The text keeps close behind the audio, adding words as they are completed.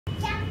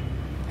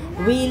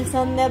Wheels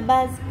on the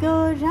bus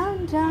go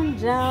round,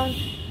 round, round,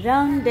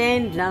 round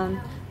and round,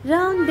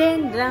 round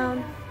and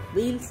round.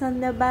 Wheels on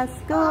the bus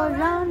go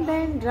round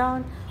and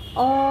round,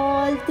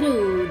 all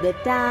through the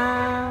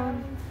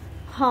town.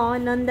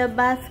 Horn on the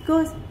bus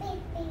goes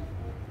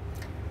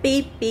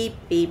beep, beep,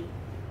 beep.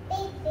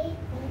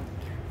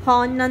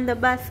 Horn on the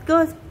bus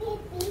goes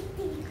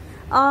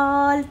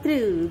all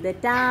through the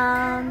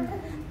town.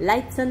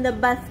 Lights on the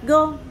bus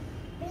go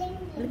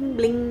bling,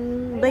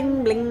 bling,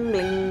 bling, bling,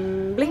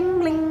 bling, bling,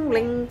 bling,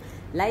 bling.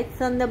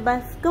 Lights on the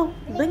bus go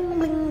bling,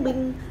 bling,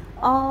 bling,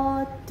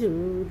 all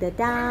through the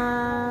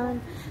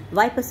town.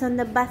 Wipers on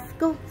the bus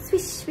go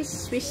swish, swish,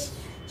 swish,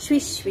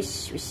 swish, swish,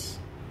 swish,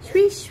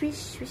 swish,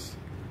 swish, swish.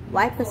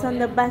 Wipers on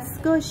the bus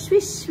go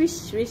swish, swish,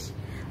 swish,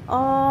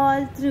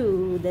 all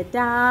through the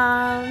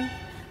town.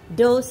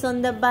 Doors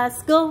on the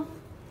bus go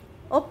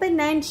open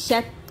and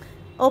shut,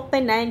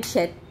 open and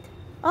shut,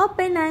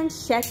 open and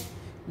shut.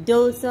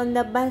 Doors on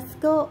the bus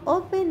go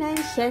open and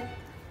shut,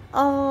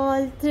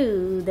 all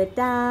through the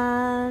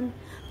town.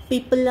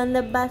 People on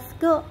the bus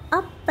go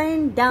up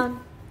and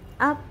down,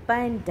 up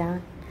and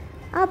down,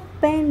 up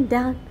and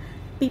down.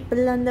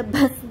 People on the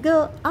bus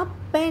go up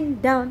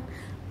and down,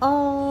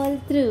 all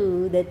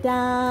through the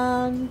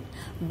town.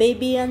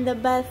 Baby on the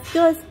bus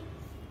goes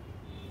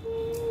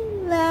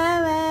wah,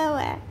 wah,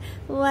 wah,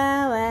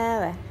 wah, wah,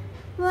 wah.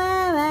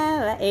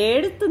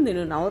 ఏడుతుంది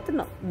నువ్వు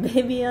నవ్వుతున్నావు.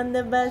 Baby on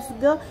the bus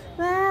go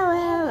wah,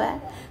 wah, wah,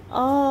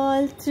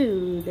 all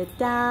through the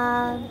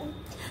town.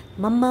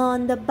 Mama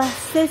on the bus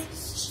says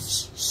shh,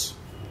 shh,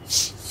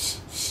 shh,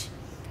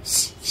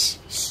 shh, shh,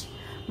 shh.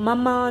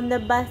 Mama on the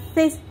bus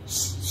says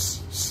shh, shh,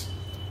 shh,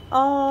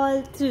 all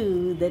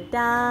through the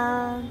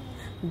town.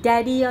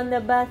 Daddy on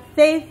the bus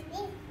says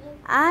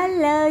I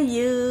love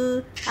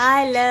you,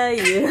 I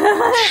love you.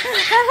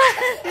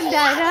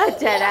 Dada,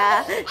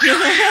 dada.